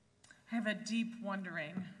I have a deep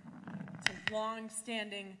wondering. It's a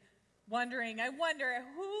long-standing wondering. I wonder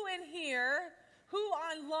who in here, who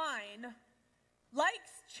online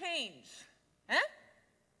likes change? Huh?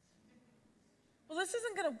 Well, this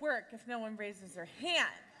isn't going to work if no one raises their hand.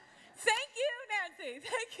 Thank you, Nancy.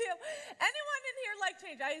 Thank you. Anyone in here like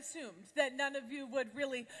change? I assumed that none of you would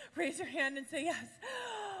really raise your hand and say yes.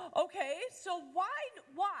 Okay, so why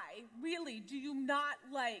really do you not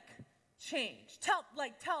like change? Tell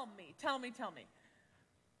me. I'm an engineer.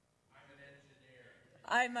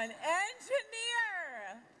 I'm an engineer.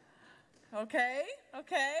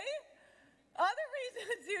 Okay. Other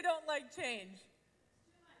reasons you don't like change.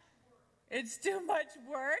 It's too much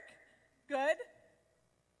work. Good.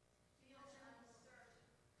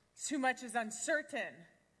 Too much is uncertain.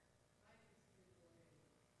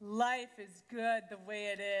 Life is good the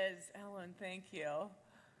way it is. Ellen, thank you.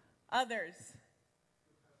 Others.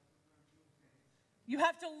 You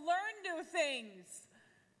have to learn new things.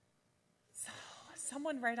 So,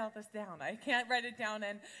 someone write all this down. I can't write it down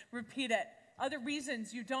and repeat it. Other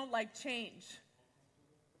reasons you don't like change.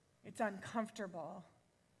 It's uncomfortable.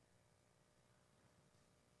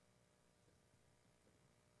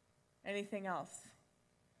 Anything else?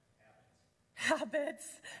 Habits.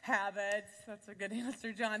 That's a good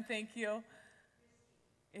answer, John. Thank you.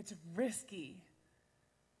 It's risky.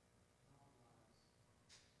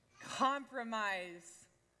 Compromise.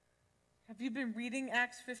 Have you been reading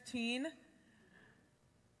Acts 15?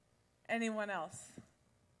 Anyone else?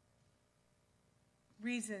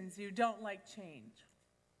 Reasons you don't like change.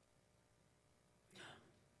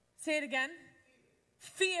 Say it again.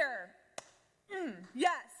 Fear.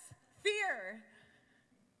 Yes, fear.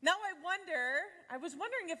 Now I was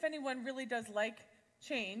wondering if anyone really does like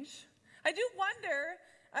change. I do wonder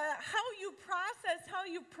how you process, how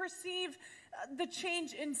you perceive the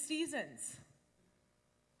change in seasons.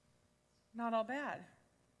 Not all bad.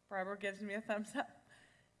 Barbara gives me a thumbs up.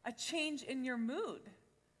 A change in your mood.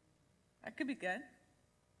 That could be good.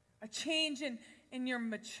 A change in your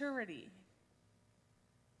maturity.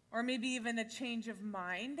 Or maybe even a change of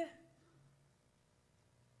mind.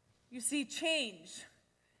 You see, change,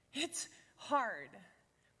 it's hard,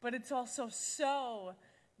 but it's also so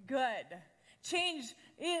good. Change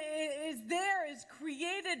is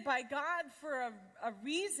created by God for a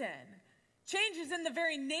reason. Change is in the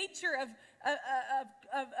very nature of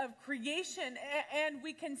creation, and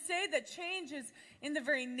we can say that change is in the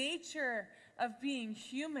very nature of being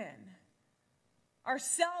human. Our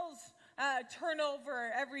cells turn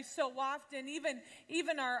over every so often.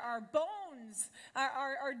 Even our bones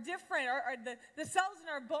are different. The cells in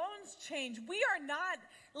our bones change. We are not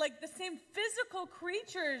like the same physical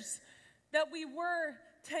creatures that we were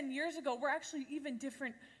 10 years ago. We're actually even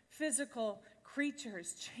different physical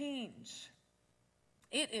creatures. Change.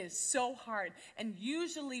 It is so hard, and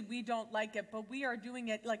usually we don't like it, but we are doing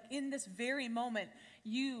it like in this very moment.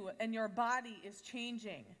 You and your body is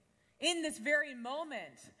changing. In this very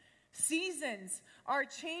moment, seasons are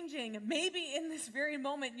changing. Maybe in this very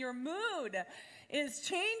moment, your mood is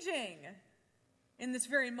changing. In this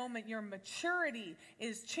very moment, your maturity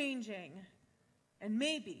is changing. And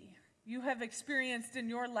maybe you have experienced in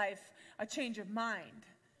your life a change of mind,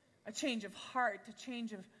 a change of heart, a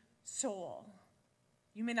change of soul.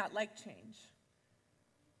 You may not like change,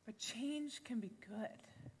 but change can be good.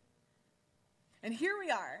 And here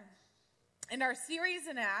we are in our series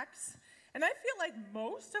in Acts, and I feel like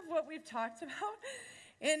most of what we've talked about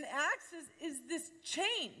in Acts is this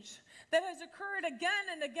change that has occurred again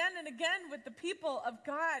and again and again with the people of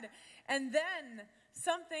God. And then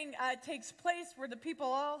something takes place where the people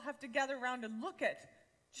all have to gather around and look at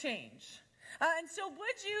change. And so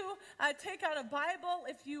would you take out a Bible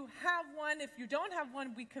if you have one? If you don't have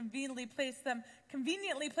one, we conveniently place them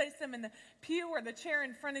in the pew or the chair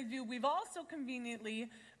in front of you. We've also conveniently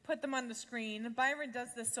put them on the screen. Byron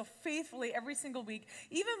does this so faithfully every single week,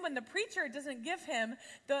 even when the preacher doesn't give him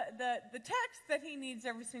the text that he needs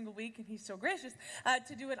every single week, and he's so gracious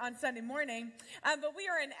to do it on Sunday morning. But we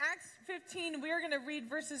are in Acts 15. We are going to read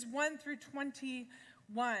verses 1 through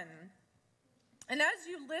 21. And as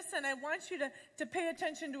you listen, I want you to pay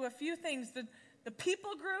attention to a few things. The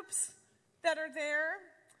people groups that are there.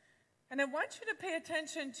 And I want you to pay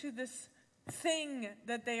attention to this thing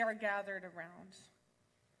that they are gathered around.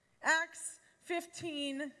 Acts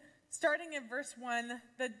 15, starting in verse 1,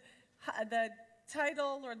 the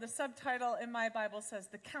title or the subtitle in my Bible says,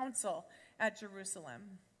 The Council at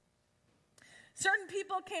Jerusalem. Certain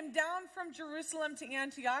people came down from Jerusalem to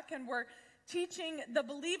Antioch and were teaching the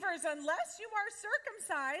believers, unless you are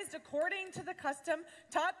circumcised according to the custom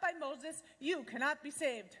taught by Moses, you cannot be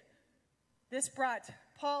saved. This brought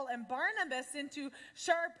Paul and Barnabas into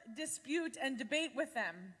sharp dispute and debate with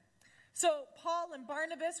them. So Paul and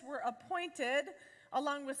Barnabas were appointed,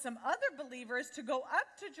 along with some other believers, to go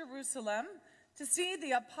up to Jerusalem to see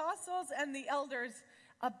the apostles and the elders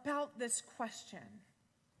about this question.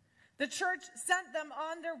 The church sent them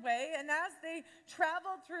on their way, and as they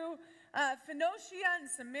traveled through Phoenicia and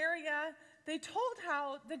Samaria, they told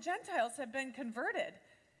how the Gentiles had been converted.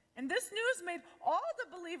 And this news made all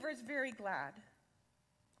the believers very glad.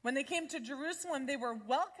 When they came to Jerusalem, they were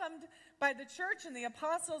welcomed by the church and the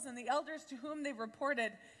apostles and the elders, to whom they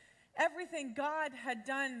reported everything God had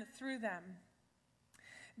done through them.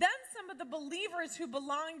 Then some of the believers who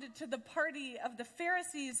belonged to the party of the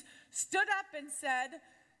Pharisees stood up and said,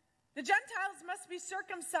 "The Gentiles must be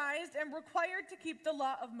circumcised and required to keep the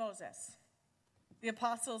law of Moses." The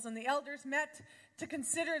apostles and the elders met to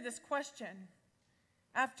consider this question.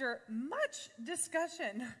 After much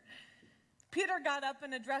discussion, Peter got up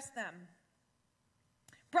and addressed them.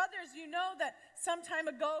 "Brothers, you know that some time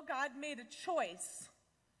ago God made a choice.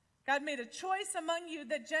 God made a choice among you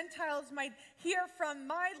that Gentiles might hear from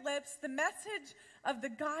my lips the message of the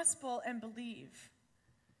gospel and believe.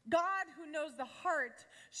 God, who knows the heart,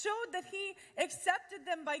 showed that he accepted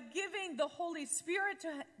them by giving the Holy Spirit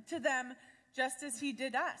to them, just as he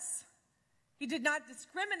did us. He did not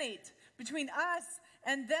discriminate between us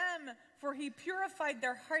and them, for he purified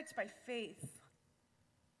their hearts by faith.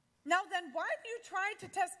 Now then, why do you try to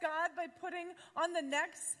test God by putting on the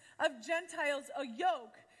necks of Gentiles a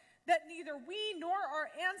yoke that neither we nor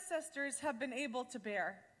our ancestors have been able to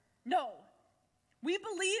bear? No, we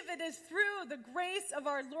believe it is through the grace of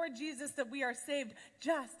our Lord Jesus that we are saved,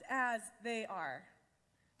 just as they are."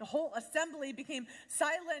 The whole assembly became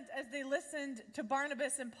silent as they listened to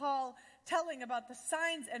Barnabas and Paul telling about the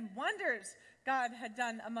signs and wonders God had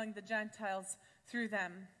done among the Gentiles through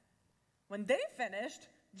them. When they finished,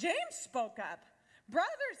 James spoke up.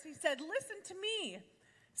 "Brothers," he said, "listen to me.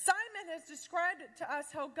 Simon has described to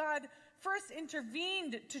us how God first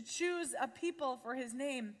intervened to choose a people for his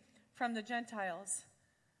name from the Gentiles.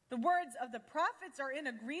 The words of the prophets are in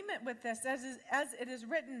agreement with this, as it is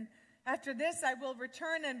written, 'After this I will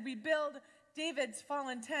return and rebuild David's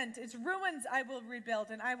fallen tent. Its ruins I will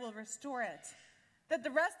rebuild, and I will restore it, that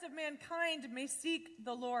the rest of mankind may seek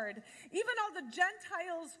the Lord. Even all the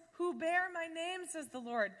Gentiles who bear my name, says the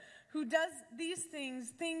Lord, who does these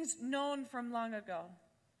things known from long ago.'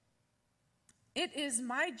 It is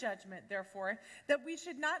my judgment, therefore, that we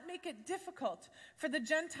should not make it difficult for the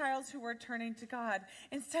Gentiles who are turning to God.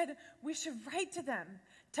 Instead, we should write to them,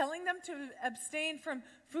 telling them to abstain from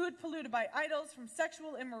food polluted by idols, from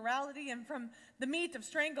sexual immorality, and from the meat of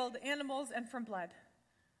strangled animals, and from blood.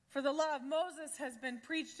 For the law of Moses has been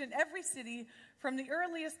preached in every city from the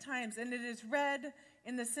earliest times, and it is read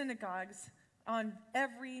in the synagogues on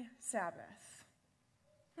every Sabbath."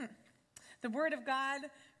 The word of God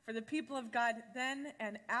for the people of God then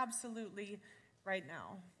and absolutely right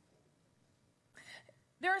now.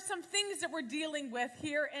 There are some things that we're dealing with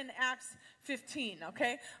here in Acts 15,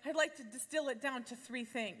 okay? I'd like to distill it down to three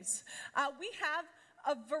things. We have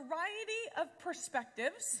a variety of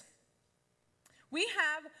perspectives. We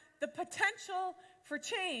have the potential for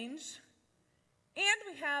change, and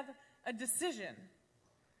we have a decision.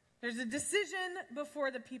 There's a decision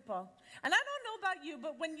before the people. And I don't know about you,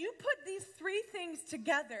 but when you put these three things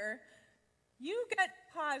together, you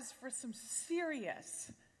get cause for some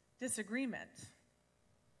serious disagreement.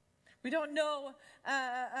 We don't know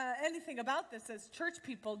anything about this as church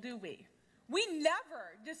people, do we? We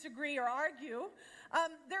never disagree or argue.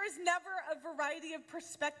 There is never a variety of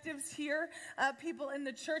perspectives here, people in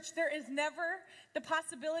the church. There is never the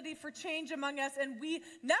possibility for change among us, and we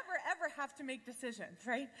never, ever have to make decisions,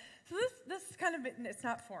 right? So this is kind of, it's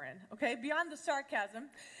not foreign, okay? Beyond the sarcasm,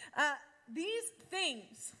 these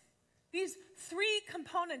things, these three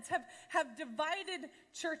components have divided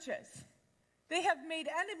churches. They have made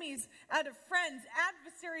enemies out of friends,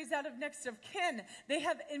 adversaries out of next of kin. They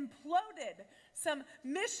have imploded some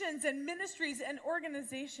missions and ministries and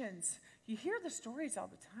organizations. You hear the stories all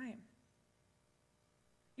the time.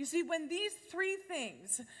 You see, when these three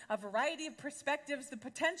things, a variety of perspectives, the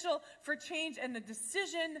potential for change, and the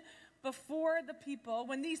decision before the people,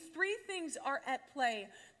 when these three things are at play,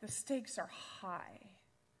 the stakes are high.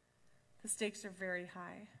 The stakes are very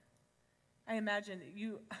high. I imagine that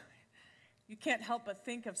you can't help but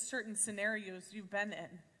think of certain scenarios you've been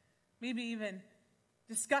in. Maybe even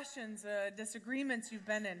discussions, disagreements you've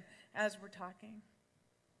been in as we're talking.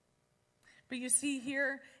 But you see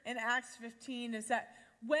here in Acts 15 is that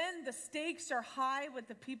when the stakes are high with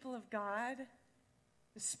the people of God,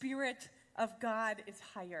 the Spirit of God is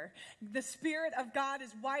higher. The Spirit of God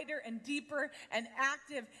is wider and deeper and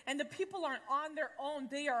active, and the people aren't on their own.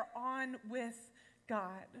 They are on with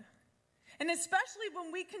God. And especially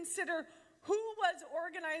when we consider who was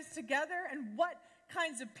organized together and what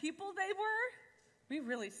kinds of people they were, we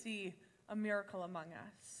really see a miracle among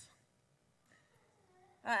us.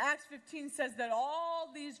 Acts 15 says that all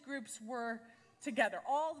these groups were together.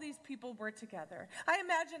 All these people were together. I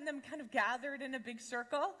imagine them kind of gathered in a big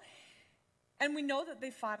circle, and we know that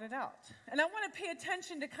they fought it out. And I want to pay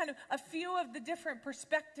attention to kind of a few of the different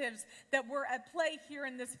perspectives that were at play here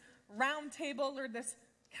in this round table, or this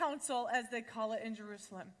council, as they call it in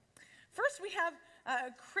Jerusalem. First, we have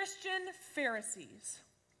Christian Pharisees.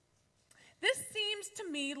 This seems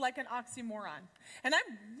to me like an oxymoron. And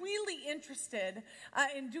I'm really interested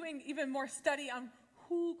in doing even more study on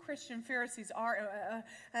who Christian Pharisees are,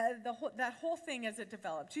 that whole thing as it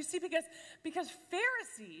developed. You see, because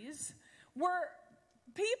Pharisees were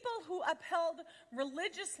people who upheld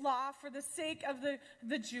religious law for the sake of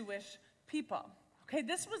the Jewish people. Okay,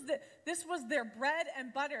 this was their bread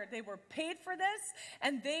and butter. They were paid for this,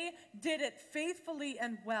 and they did it faithfully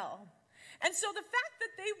and well. And so the fact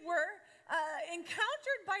that they were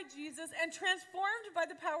encountered by Jesus and transformed by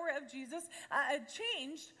the power of Jesus,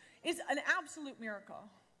 changed, is an absolute miracle.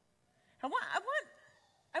 I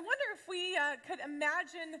wonder if we could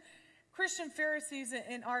imagine Christian Pharisees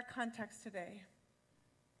in our context today.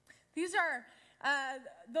 These are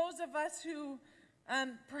those of us who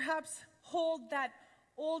perhaps hold that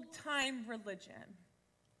old-time religion.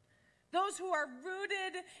 Those who are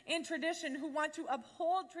rooted in tradition, who want to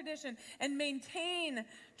uphold tradition and maintain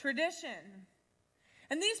tradition.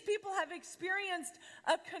 And these people have experienced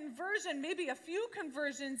a conversion, maybe a few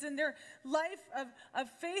conversions in their life of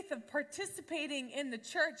faith, of participating in the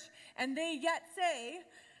church. And they yet say,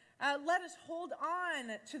 let us hold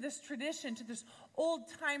on to this tradition, to this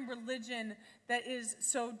old-time religion that is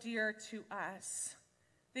so dear to us.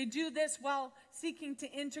 They do this while seeking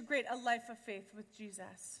to integrate a life of faith with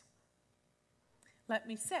Jesus. Let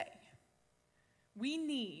me say, we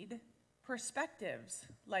need perspectives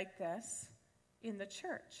like this in the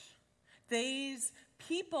church. These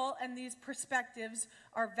people and these perspectives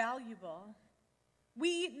are valuable.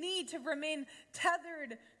 We need to remain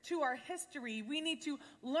tethered to our history. We need to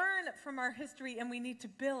learn from our history, and we need to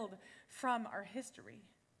build from our history.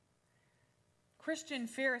 Christian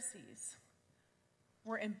Pharisees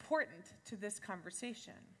were important to this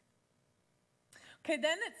conversation. Okay,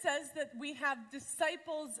 then it says that we have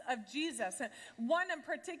disciples of Jesus. One in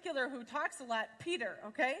particular who talks a lot, Peter,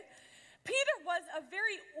 okay? Peter was a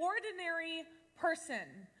very ordinary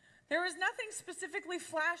person. There was nothing specifically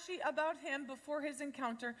flashy about him before his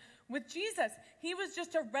encounter with Jesus. He was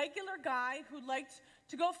just a regular guy who liked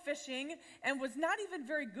to go fishing and was not even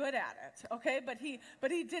very good at it, okay? But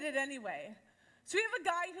he did it anyway. So we have a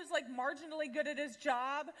guy who's like marginally good at his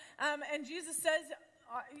job, and Jesus says,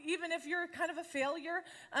 even if you're kind of a failure,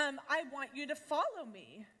 I want you to follow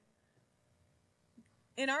me.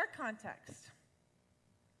 In our context,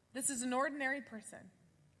 this is an ordinary person.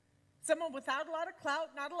 Someone without a lot of clout,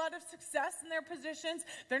 not a lot of success in their positions.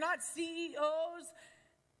 They're not CEOs.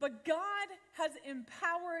 But God has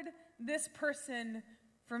empowered this person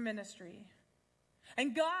for ministry.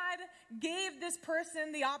 And God gave this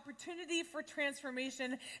person the opportunity for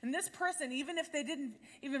transformation. And this person, even if they didn't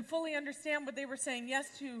even fully understand what they were saying yes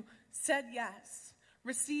to, said yes,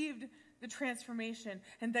 received the transformation.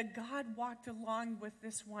 And that God walked along with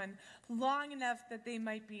this one long enough that they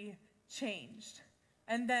might be changed.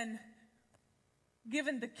 And then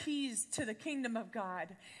given the keys to the kingdom of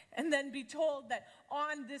God. And then be told that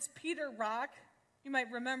on this Peter rock, you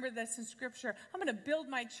might remember this in Scripture, I'm going to build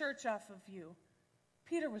my church off of you.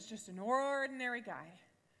 Peter was just an ordinary guy,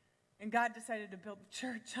 and God decided to build the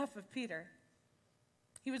church off of Peter.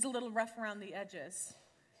 He was a little rough around the edges.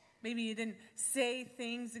 Maybe he didn't say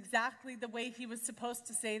things exactly the way he was supposed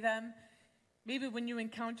to say them. Maybe when you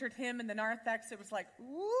encountered him in the narthex, it was like,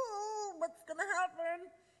 ooh, what's going to happen?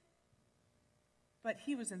 But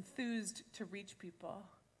he was enthused to reach people.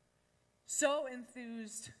 So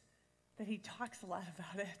enthused that he talks a lot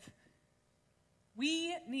about it.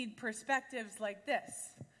 We need perspectives like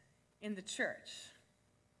this in the church.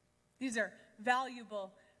 These are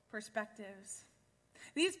valuable perspectives.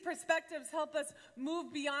 These perspectives help us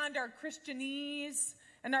move beyond our Christianese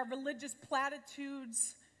and our religious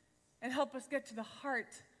platitudes and help us get to the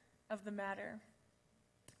heart of the matter.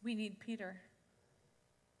 We need Peter.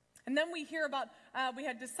 And then we hear about, we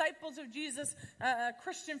had disciples of Jesus,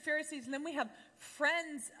 Christian Pharisees, and then we have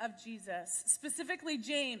friends of Jesus, specifically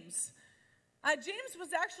James. James was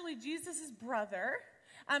actually Jesus' brother,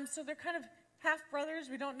 So they're kind of half brothers.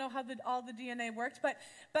 We don't know how all the DNA worked, but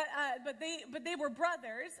they were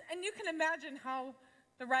brothers, and you can imagine how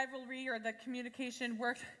the rivalry or the communication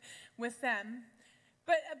worked with them.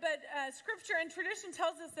 But Scripture and tradition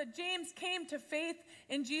tells us that James came to faith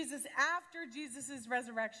in Jesus after Jesus'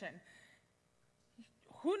 resurrection.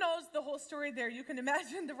 Who knows the whole story there? You can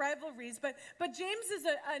imagine the rivalries. But James is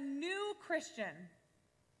a new Christian,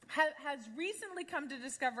 has recently come to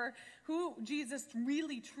discover who Jesus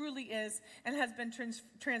really, truly is, and has been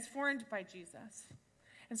transformed by Jesus.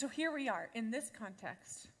 And so here we are in this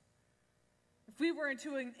context. If we were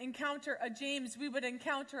to encounter a James, we would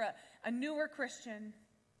encounter a newer Christian,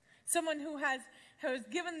 someone who has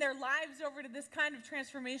given their lives over to this kind of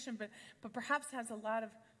transformation, but perhaps has a lot of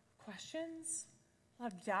questions, a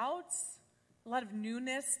lot of doubts, a lot of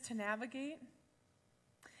newness to navigate.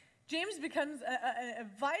 James becomes a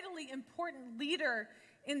vitally important leader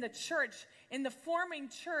in the church, in the forming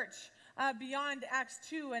church beyond Acts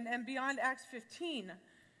 2 and beyond Acts 15.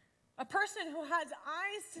 A person who has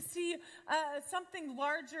eyes to see something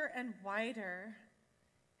larger and wider.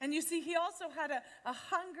 And you see, he also had a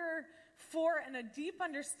hunger for and a deep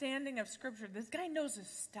understanding of Scripture. This guy knows his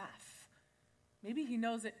stuff. Maybe he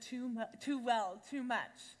knows it too well, too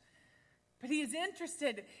much. But he is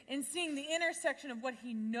interested in seeing the intersection of what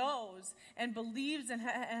he knows and believes and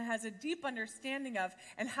has a deep understanding of,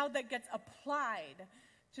 and how that gets applied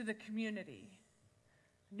to the community.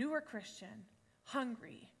 Newer Christian,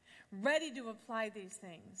 hungry, ready to apply these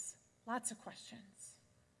things. Lots of questions.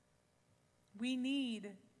 We need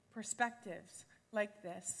perspectives like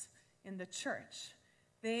this in the church.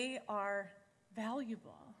 They are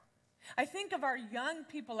valuable. I think of our young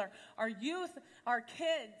people, our youth, our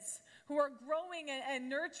kids who are growing and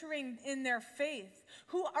nurturing in their faith,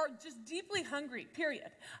 who are just deeply hungry, period.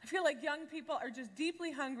 I feel like young people are just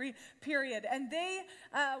deeply hungry, period. And they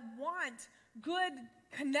want good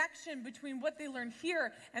connection between what they learn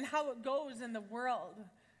here and how it goes in the world.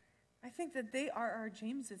 I think that they are our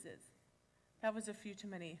Jameses. That was a few too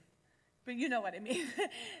many, but you know what I mean.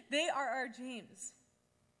 They are our James.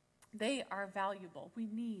 They are valuable. We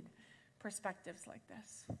need perspectives like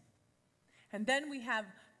this. And then we have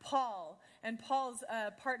Paul and Paul's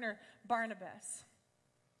partner Barnabas.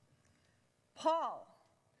 Paul,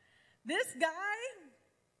 this guy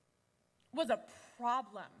was a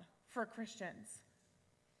problem for Christians.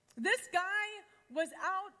 This guy was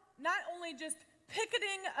out not only just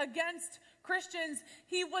picketing against Christians,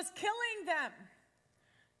 he was killing them.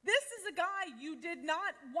 This is a guy you did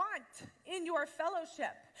not want in your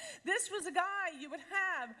fellowship. This was a guy you would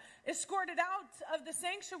have escorted out of the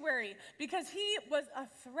sanctuary because he was a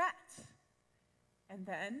threat. And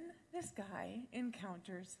then this guy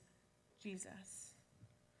encounters Jesus.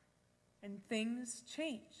 And things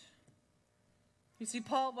change. You see,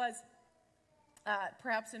 Paul was,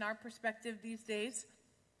 perhaps in our perspective these days,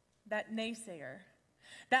 that naysayer.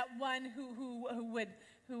 That one who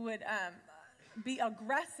would be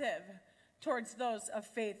aggressive towards those of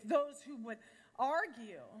faith, those who would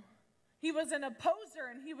argue. He was an opposer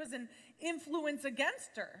and he was an influence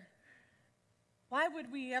against her. Why would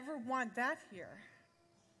we ever want that here?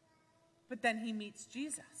 But then he meets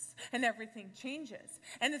Jesus and everything changes.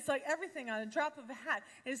 And it's like everything on a drop of a hat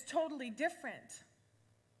is totally different.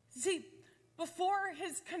 See, before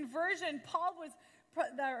his conversion, Saul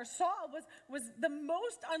was the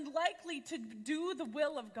most unlikely to do the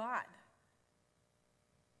will of God.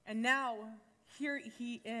 And now, here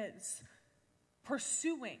he is,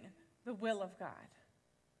 pursuing the will of God.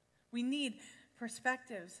 We need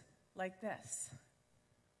perspectives like this.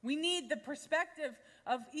 We need the perspective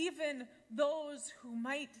of even those who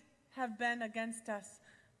might have been against us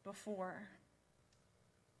before.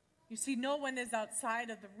 You see, no one is outside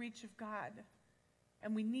of the reach of God,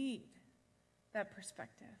 and we need that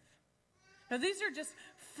perspective. Now, these are just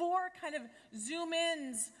 4 kind of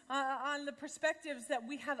zoom-ins on the perspectives that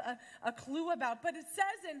we have a clue about. But it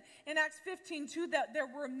says in Acts 15:2 that there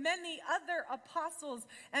were many other apostles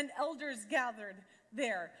and elders gathered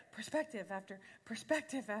there. Perspective after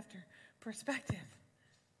perspective after perspective.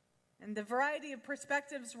 And the variety of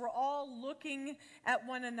perspectives were all looking at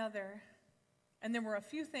one another. And there were a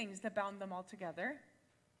few things that bound them all together.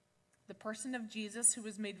 The person of Jesus who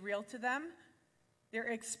was made real to them, their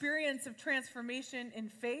experience of transformation in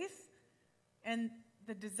faith, and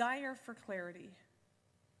the desire for clarity.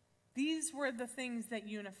 These were the things that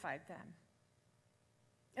unified them.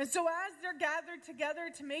 And so as they're gathered together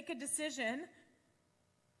to make a decision,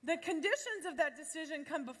 the conditions of that decision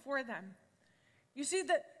come before them. You see,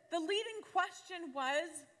 the leading question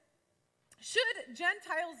was, should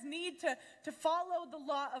Gentiles need to follow the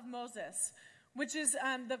law of Moses? which is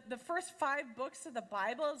the first 5 books of the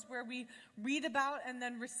Bible is where we read about and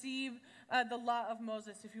then receive the law of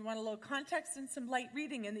Moses, if you want a little context and some light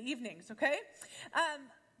reading in the evenings, okay?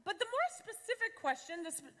 But the more specific question,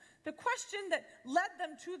 the question that led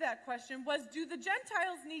them to that question was, do the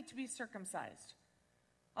Gentiles need to be circumcised?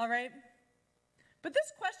 All right? But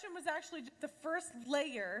this question was actually just the first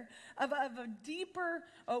layer of a deeper,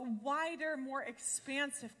 a wider, more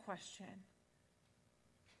expansive question.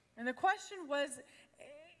 And the question was, is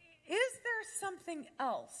there something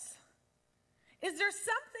else? Is there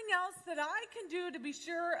something else that I can do to be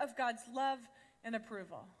sure of God's love and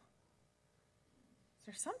approval? Is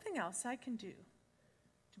there something else I can do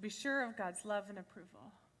to be sure of God's love and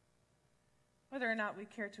approval? Whether or not we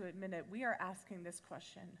care to admit it, we are asking this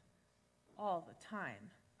question all the time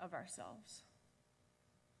of ourselves.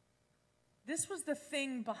 This was the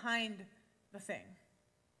thing behind the thing.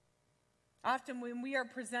 Often when we are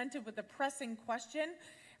presented with a pressing question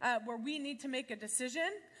where we need to make a decision,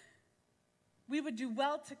 we would do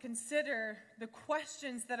well to consider the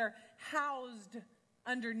questions that are housed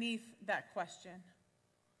underneath that question.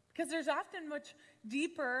 Because there's often much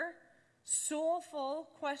deeper, soulful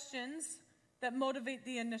questions that motivate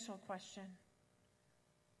the initial question.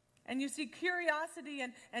 And you see, curiosity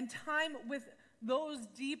and time with those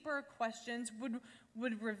deeper questions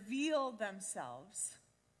would reveal themselves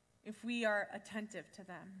if we are attentive to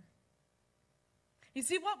them. You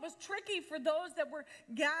see, what was tricky for those that were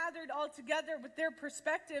gathered all together with their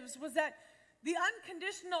perspectives was that the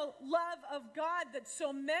unconditional love of God that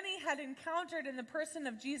so many had encountered in the person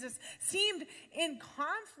of Jesus seemed in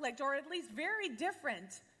conflict, or at least very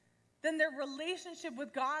different than their relationship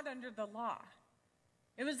with God under the law.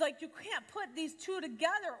 It was like, you can't put these two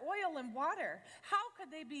together, oil and water. How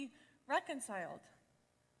could they be reconciled?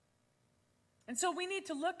 And so we need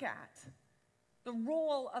to look at the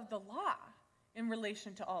role of the law in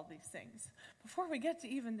relation to all these things before we get to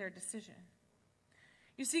even their decision.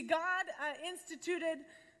 You see, God instituted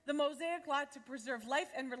the Mosaic law to preserve life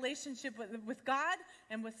and relationship with God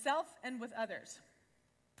and with self and with others.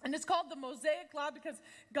 And it's called the Mosaic law because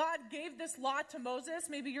God gave this law to Moses.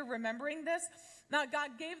 Maybe you're remembering this. Now,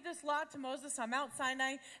 God gave this law to Moses on Mount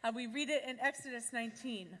Sinai. We read it in Exodus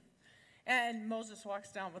 19. And Moses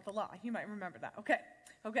walks down with the law. You might remember that. Okay.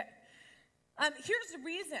 Here's the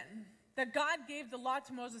reason that God gave the law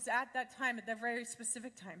to Moses at that time, at that very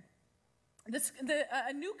specific time.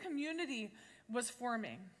 A new community was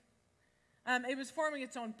forming. It was forming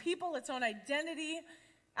its own people, its own identity,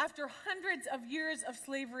 after hundreds of years of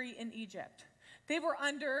slavery in Egypt. They were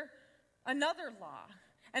under another law.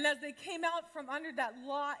 And as they came out from under that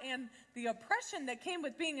law and the oppression that came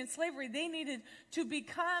with being in slavery, they needed to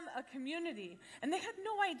become a community. And they had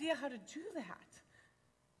no idea how to do that.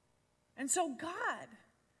 And so God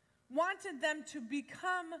wanted them to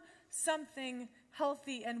become something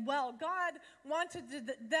healthy and well. God wanted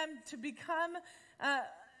them to become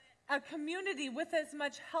a community with as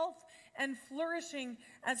much health and flourishing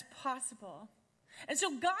as possible. And so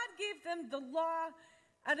God gave them the law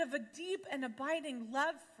out of a deep and abiding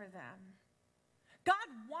love for them. God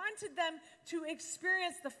wanted them to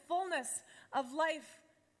experience the fullness of life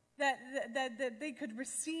that they could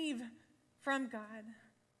receive from God.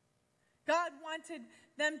 God wanted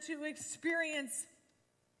them to experience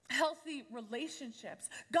healthy relationships.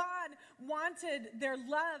 God wanted their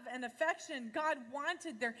love and affection. God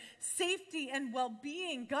wanted their safety and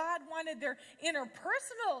well-being. God wanted their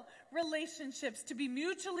interpersonal relationships to be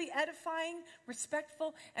mutually edifying,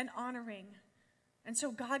 respectful, and honoring. And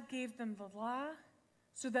so God gave them the law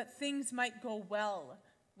so that things might go well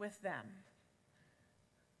with them.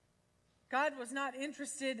 God was not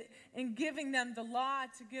interested in giving them the law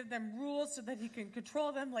to give them rules so that he can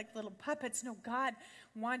control them like little puppets. No, God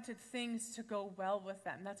wanted things to go well with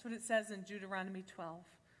them. That's what it says in Deuteronomy 12.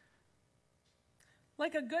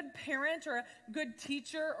 Like a good parent or a good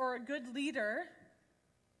teacher or a good leader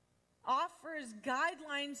offers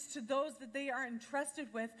guidelines to those that they are entrusted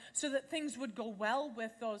with so that things would go well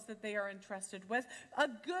with those that they are entrusted with.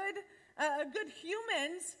 Good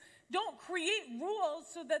humans don't create rules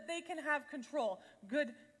so that they can have control.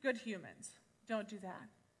 Good humans don't do that.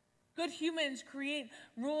 Good humans create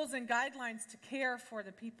rules and guidelines to care for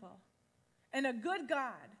the people. And a good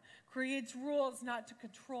God creates rules not to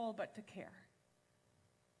control but to care.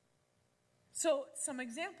 So, some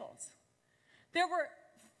examples. There were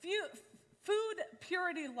food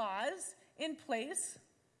purity laws in place,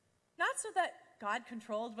 not so that God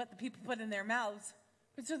controlled what the people put in their mouths,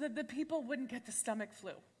 but so that the people wouldn't get the stomach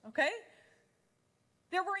flu, okay?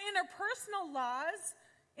 There were interpersonal laws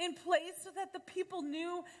in place so that the people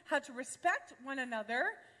knew how to respect one another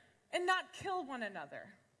and not kill one another.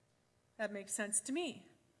 That makes sense to me.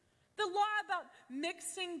 The law about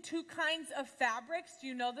mixing two kinds of fabrics, do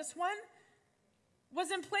you know this one? Was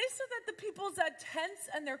in place so that the people's tents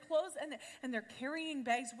and their clothes and their carrying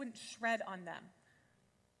bags wouldn't shred on them.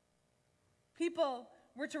 People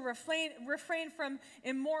were to refrain from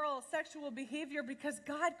immoral sexual behavior because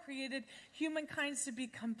God created humankind to be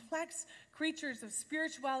complex creatures of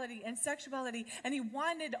spirituality and sexuality, and he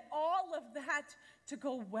wanted all of that to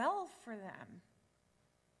go well for them.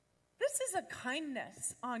 This is a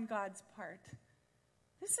kindness on God's part.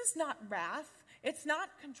 This is not wrath. It's not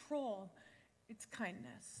control. It's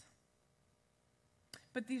kindness.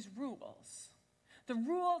 But these rules, the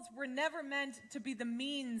rules were never meant to be the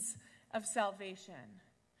means of salvation.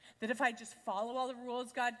 That if I just follow all the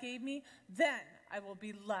rules God gave me, then I will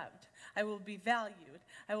be loved, I will be valued,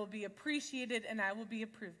 I will be appreciated, and I will be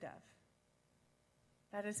approved of.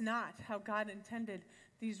 That is not how God intended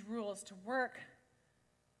these rules to work.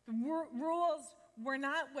 The rules were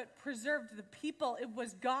not what preserved the people. It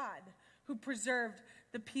was God who preserved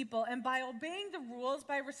the people. And by obeying the rules,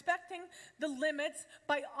 by respecting the limits,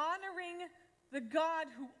 by honoring the God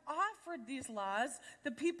who offered these laws,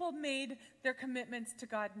 the people made their commitments to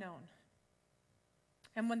God known.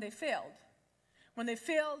 And when they failed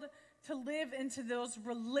to live into those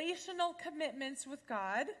relational commitments with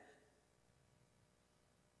God,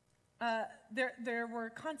 there were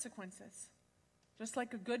consequences. Just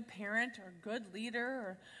like a good parent or a good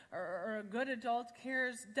leader or a good adult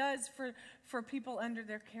does for people under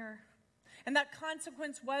their care. And that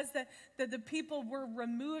consequence was that the people were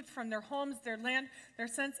removed from their homes, their land, their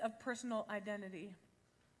sense of personal identity.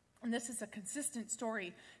 And this is a consistent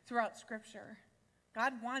story throughout Scripture.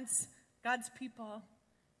 God wants God's people.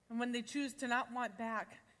 And when they choose to not want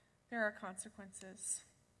back, there are consequences.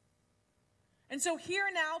 And so here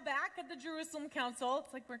now, back at the Jerusalem Council,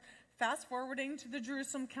 it's like we're fast forwarding to the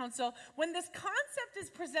Jerusalem Council, when this concept is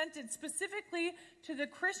presented specifically to the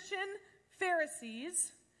Christian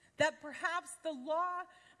Pharisees, that perhaps the law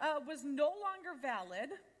was no longer valid,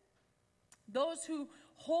 those who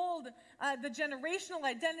hold the generational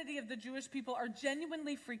identity of the Jewish people are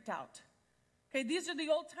genuinely freaked out. Okay, these are the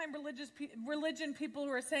old-time religion people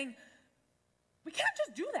who are saying, we can't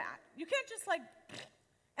just do that. You can't just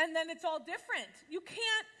and then it's all different. You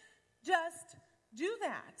can't just do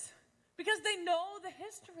that. Because they know the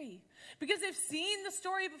history. Because they've seen the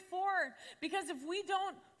story before. Because if we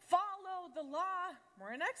don't follow the law,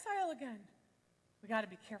 we're in exile again. We got to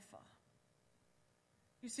be careful.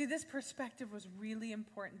 You see, this perspective was really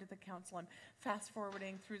important to the council. I'm fast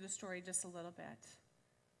forwarding through the story just a little bit.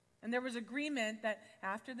 And there was agreement that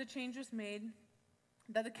after the change was made,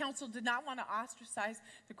 that the council did not want to ostracize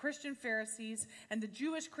the Christian Pharisees and the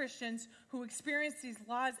Jewish Christians who experienced these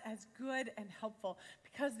laws as good and helpful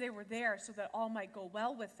because they were there so that all might go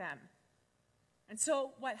well with them. And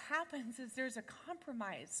so what happens is there's a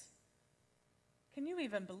compromise. Can you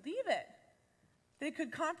even believe it? They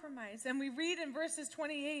could compromise. And we read in verses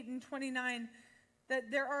 28 and 29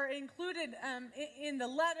 that there are included in the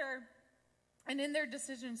letter and in their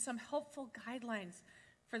decision some helpful guidelines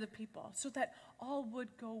for the people so that all would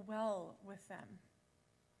go well with them.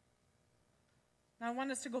 Now I want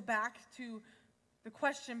us to go back to the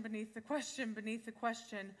question beneath the question beneath the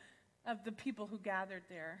question of the people who gathered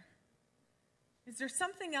there. Is there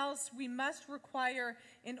something else we must require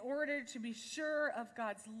in order to be sure of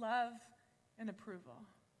God's love and approval?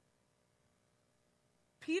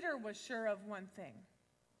 Peter was sure of one thing,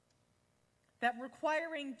 that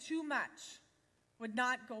requiring too much would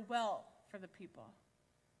not go well for the people.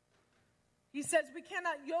 He says we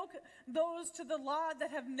cannot yoke those to the law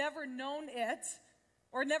that have never known it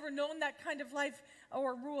or never known that kind of life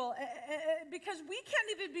or rule because we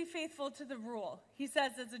can't even be faithful to the rule, he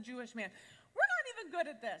says as a Jewish man. We're not even good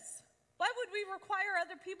at this. Why would we require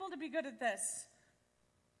other people to be good at this?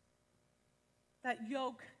 That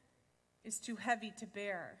yoke is too heavy to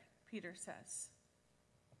bear, Peter says.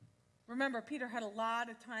 Remember, Peter had a lot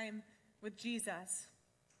of time with Jesus.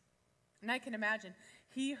 And I can imagine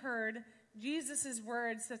he heard Jesus'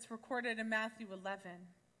 words that's recorded in Matthew 11.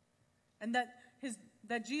 And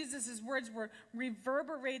that Jesus' words were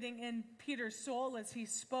reverberating in Peter's soul as he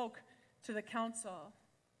spoke to the council.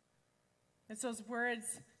 It's those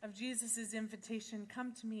words of Jesus' invitation,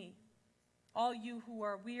 come to me, all you who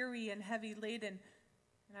are weary and heavy laden,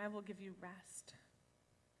 and I will give you rest.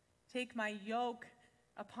 Take my yoke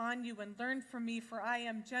upon you and learn from me, for I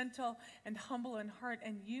am gentle and humble in heart,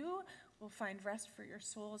 and you will find rest for your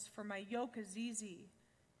souls, for my yoke is easy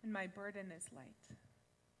and my burden is light.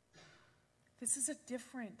 This is a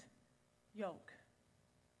different yoke.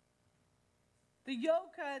 The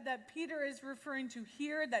yoke that Peter is referring to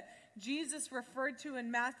here, that Jesus referred to in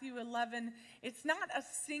Matthew 11, it's not a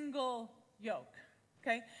single yoke,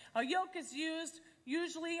 okay? A yoke is used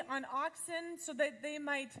usually on oxen so that they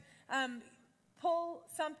might pull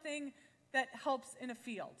something that helps in a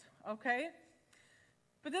field, okay?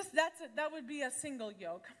 But that would be a single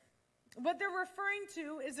yoke. What they're referring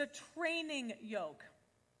to is a training yoke.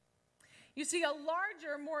 You see, a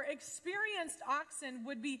larger, more experienced oxen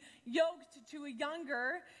would be yoked to a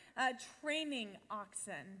younger, training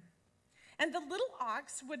oxen. And the little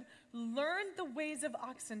ox would learn the ways of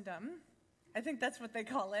oxendom. I think that's what they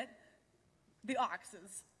call it. The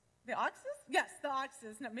oxes. The oxes? Yes, the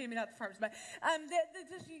oxes. No, maybe not the farmers, but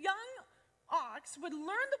this young ox would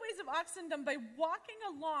learn the ways of oxendom by walking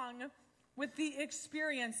along with the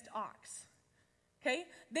experienced ox. Okay?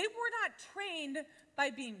 They were not trained by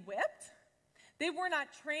being whipped. They were not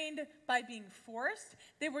trained by being forced.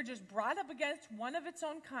 They were just brought up against one of its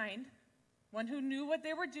own kind, one who knew what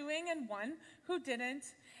they were doing and one who didn't.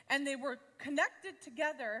 And they were connected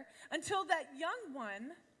together until that young one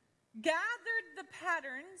gathered the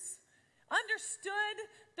patterns, understood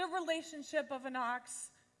the relationship of an ox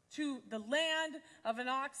to the land, of an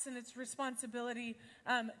ox and its responsibility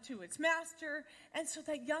to its master. And so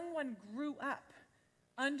that young one grew up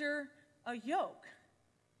under a yoke.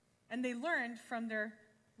 And they learned from their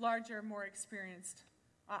larger, more experienced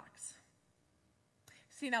ox.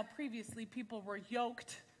 See, now previously people were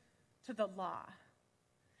yoked to the law.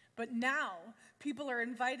 But now people are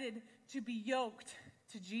invited to be yoked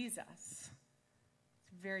to Jesus.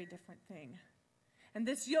 It's a very different thing. And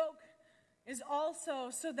this yoke is also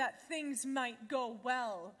so that things might go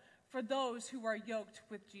well for those who are yoked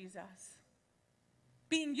with Jesus.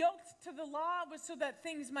 Being yoked to the law was so that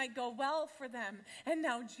things might go well for them. And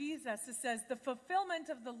now Jesus, it says, the fulfillment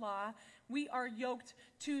of the law, we are yoked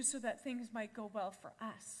to so that things might go well for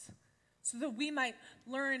us. So that we might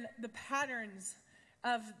learn the patterns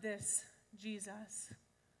of this Jesus.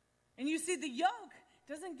 And you see, the yoke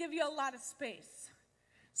doesn't give you a lot of space.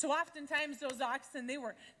 So oftentimes those oxen, they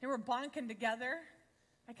were bonking together.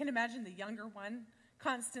 I can imagine the younger one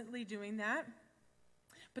constantly doing that.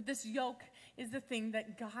 But this yoke is the thing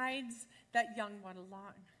that guides that young one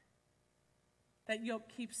along. That yoke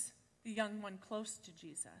keeps the young one close to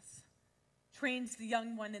Jesus, trains the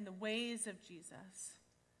young one in the ways of Jesus.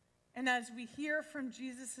 And as we hear from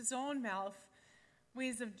Jesus' own mouth,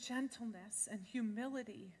 ways of gentleness and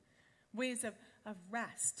humility, ways of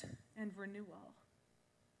rest and renewal.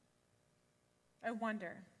 I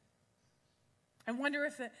wonder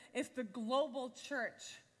if the global church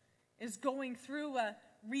is going through a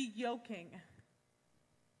re-yoking.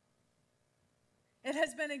 It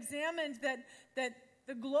has been examined that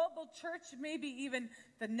the global church, maybe even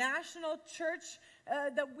the national church,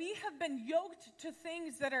 that we have been yoked to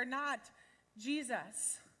things that are not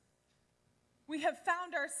Jesus. We have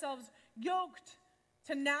found ourselves yoked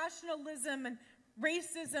to nationalism and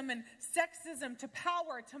racism and sexism, to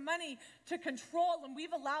power, to money, to control, and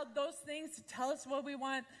we've allowed those things to tell us what we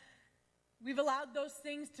want. We've allowed those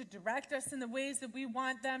things to direct us in the ways that we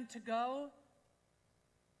want them to go.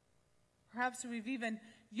 Perhaps we've even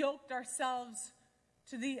yoked ourselves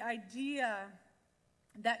to the idea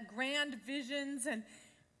that grand visions and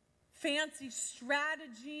fancy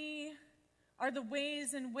strategy are the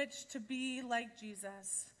ways in which to be like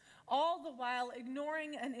Jesus, all the while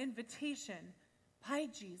ignoring an invitation by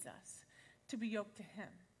Jesus to be yoked to him.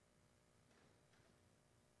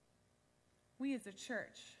 We as a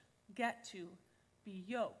church get to be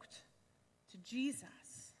yoked to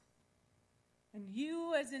Jesus. And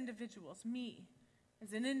you as individuals, me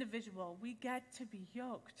as an individual, we get to be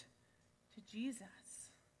yoked to Jesus.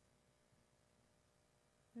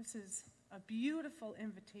 This is a beautiful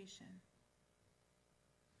invitation.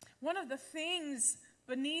 One of the things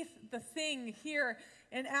beneath the thing here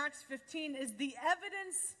in Acts 15 is the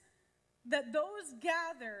evidence that those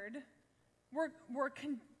gathered were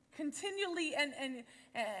continually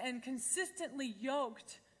and consistently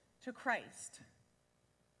yoked to Christ.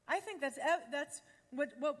 I think that's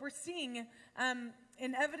what we're seeing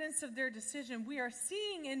in evidence of their decision. We are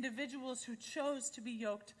seeing individuals who chose to be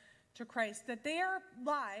yoked to Christ, that their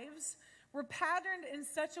lives were patterned in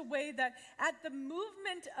such a way that at the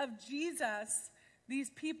movement of Jesus, these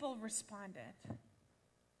people responded.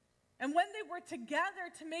 And when they were together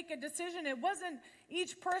to make a decision, it wasn't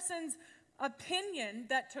each person's opinion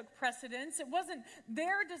that took precedence. It wasn't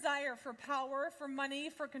their desire for power, for money,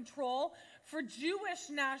 for control, for Jewish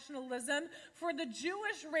nationalism, for the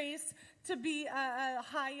Jewish race to be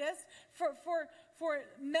highest, for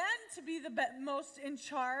men to be the most in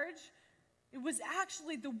charge. It was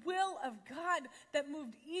actually the will of God that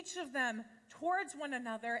moved each of them towards one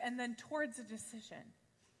another and then towards a decision,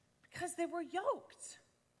 because they were yoked.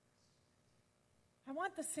 I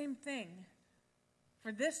want the same thing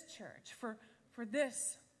for this church, for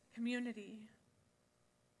this community.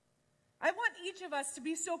 I want each of us to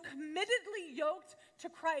be so committedly yoked to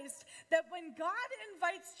Christ that when God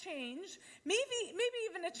invites change, maybe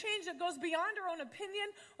even a change that goes beyond our own opinion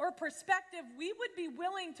or perspective, we would be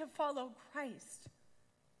willing to follow Christ.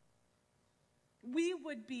 We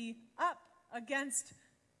would be up against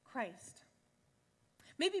Christ.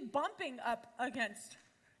 Maybe bumping up against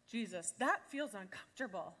Jesus. That feels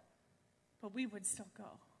uncomfortable, but we would still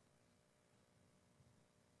go.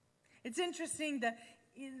 It's interesting that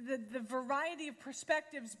the variety of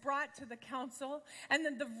perspectives brought to the council, and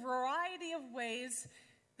then the variety of ways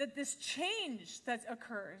that this change that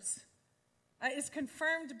occurs is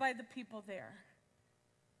confirmed by the people there.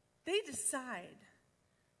 They decide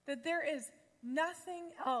that there is nothing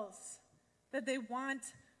else that they want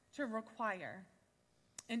to require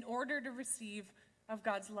in order to receive of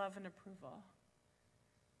God's love and approval.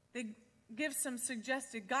 They give some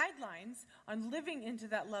suggested guidelines on living into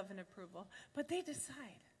that love and approval, but they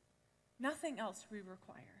decide nothing else we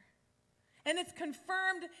require. And it's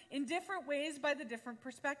confirmed in different ways by the different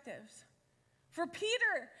perspectives. For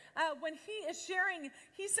Peter, when he is sharing,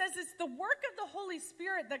 he says it's the work of the Holy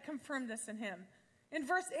Spirit that confirmed this in him. In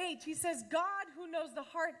verse 8, he says, God, who knows the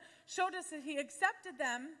heart, showed us that he accepted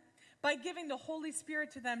them by giving the Holy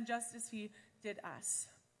Spirit to them just as he did us.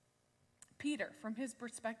 Peter, from his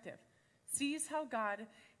perspective, sees how God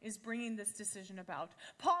is bringing this decision about.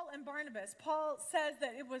 Paul and Barnabas, Paul says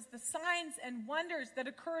that it was the signs and wonders that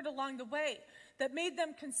occurred along the way that made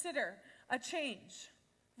them consider a change.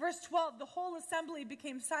 Verse 12, the whole assembly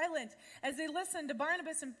became silent as they listened to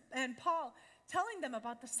Barnabas and Paul telling them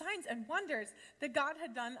about the signs and wonders that God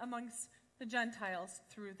had done amongst the Gentiles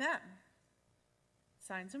through them.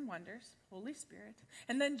 Signs and wonders, Holy Spirit.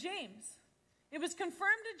 And then James. It was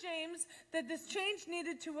confirmed to James that this change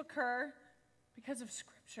needed to occur because of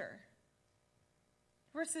Scripture.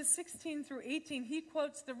 Verses 16 through 18, he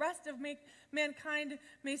quotes, the rest of mankind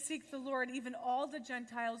may seek the Lord, even all the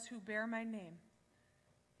Gentiles who bear my name.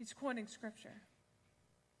 He's quoting Scripture.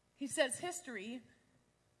 He says history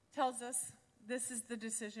tells us this is the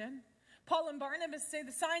decision. Paul and Barnabas say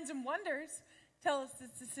the signs and wonders tell us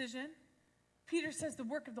this decision. Peter says the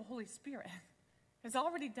work of the Holy Spirit has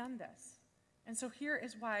already done this. And so here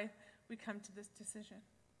is why we come to this decision.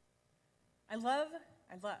 I love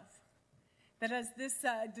that as this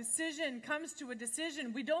decision comes to a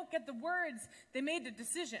decision, we don't get the words, they made a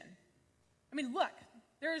decision. I mean, look,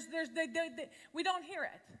 we don't hear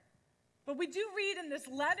it. But we do read in this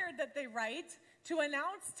letter that they write to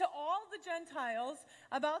announce to all the Gentiles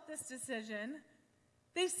about this decision.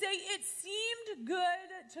 They say it seemed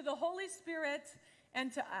good to the Holy Spirit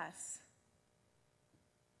and to us.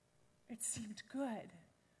 It seemed good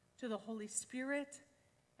to the Holy Spirit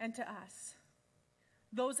and to us.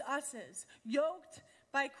 Those us's, yoked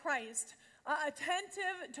by Christ,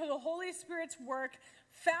 attentive to the Holy Spirit's work,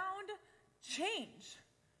 found change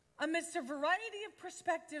amidst a variety of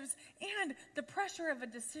perspectives and the pressure of a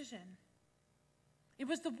decision. It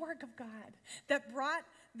was the work of God that brought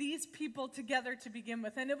these people together to begin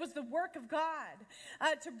with. And it was the work of God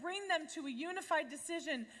to bring them to a unified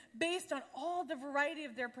decision based on all the variety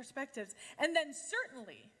of their perspectives. And then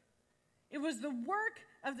certainly, it was the work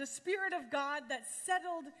of the Spirit of God that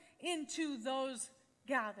settled into those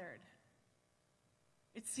gathered.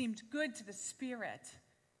 It seemed good to the Spirit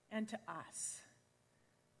and to us.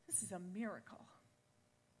 This is a miracle.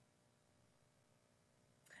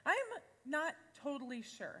 I'm not totally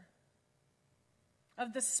sure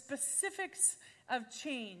of the specifics of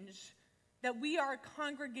change that we are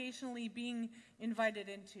congregationally being invited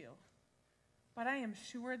into, but I am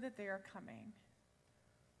sure that they are coming.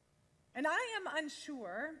 And I am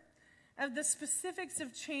unsure of the specifics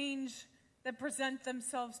of change that present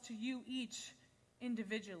themselves to you each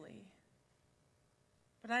individually.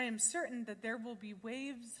 But I am certain that there will be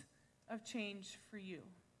waves of change for you.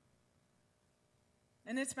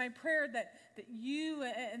 And it's my prayer that you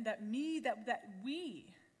and that me, that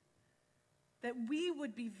we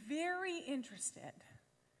would be very interested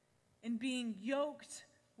in being yoked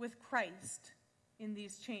with Christ in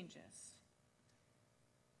these changes.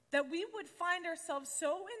 That we would find ourselves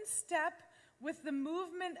so in step with the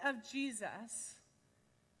movement of Jesus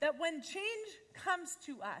that when change comes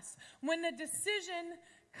to us, when a decision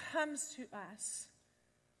comes to us,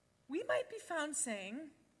 we might be found saying,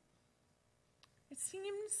 it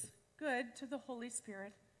seems good to the Holy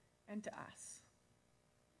Spirit and to us.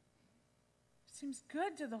 seems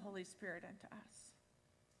good to the Holy Spirit and to us.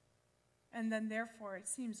 And then therefore it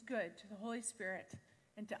seems good to the Holy Spirit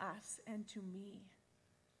and to us and to me.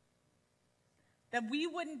 That we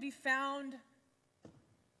wouldn't be found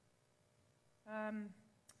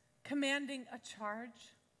commanding a charge.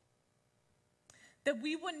 That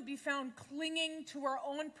we wouldn't be found clinging to our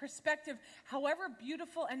own perspective, however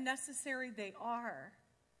beautiful and necessary they are.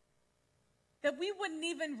 That we wouldn't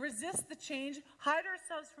even resist the change, hide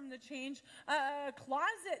ourselves from the change,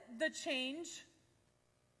 closet the change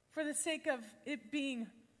for the sake of it being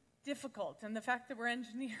difficult and the fact that we're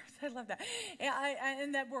engineers. I love that.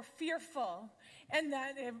 And that we're fearful and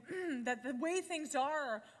that, that the way things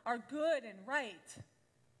are good and right.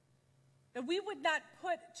 That we would not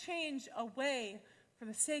put change away for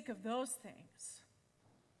the sake of those things,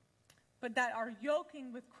 but that our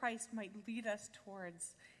yoking with Christ might lead us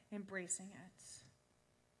towards embracing it.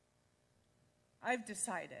 I've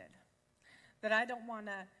decided that I don't want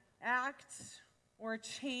to act or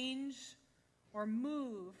change or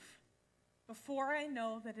move before I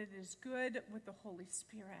know that it is good with the Holy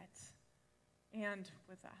Spirit and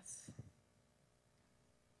with us.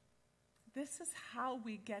 This is how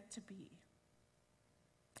we get to be.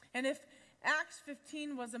 And if Acts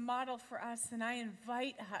 15 was a model for us, then I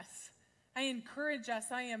invite us, I encourage us,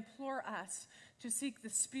 I implore us to seek the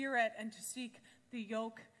Spirit and to seek the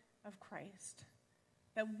yoke of Christ,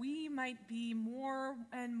 that we might be more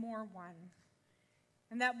and more one,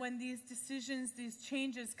 and that when these decisions, these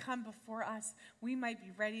changes come before us, we might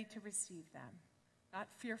be ready to receive them, not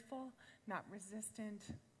fearful, not resistant,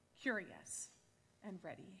 curious, and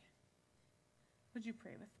ready. Would you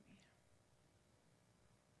pray with me?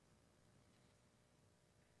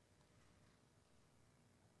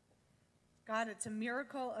 God, it's a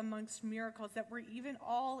miracle amongst miracles that we're even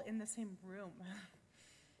all in the same room.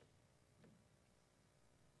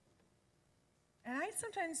 And I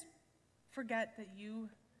sometimes forget that you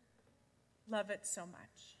love it so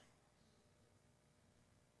much.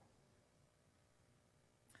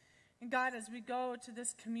 And God, as we go to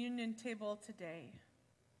this communion table today,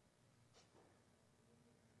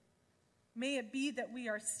 may it be that we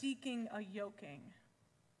are seeking a yoking.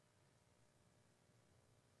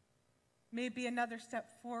 May it be another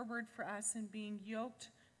step forward for us in being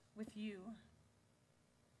yoked with you.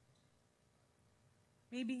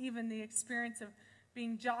 Maybe even the experience of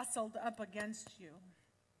being jostled up against you.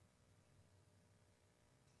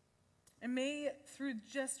 And may, through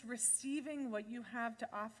just receiving what you have to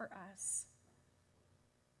offer us,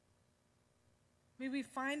 may we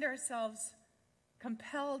find ourselves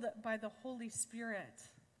compelled by the Holy Spirit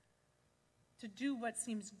to do what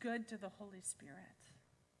seems good to the Holy Spirit.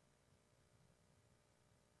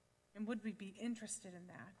 And would we be interested in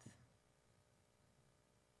that?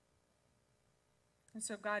 And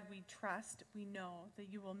so, God, we trust, we know that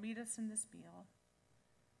you will meet us in this meal,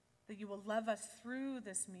 that you will love us through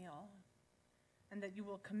this meal, and that you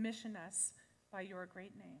will commission us by your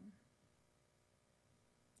great name.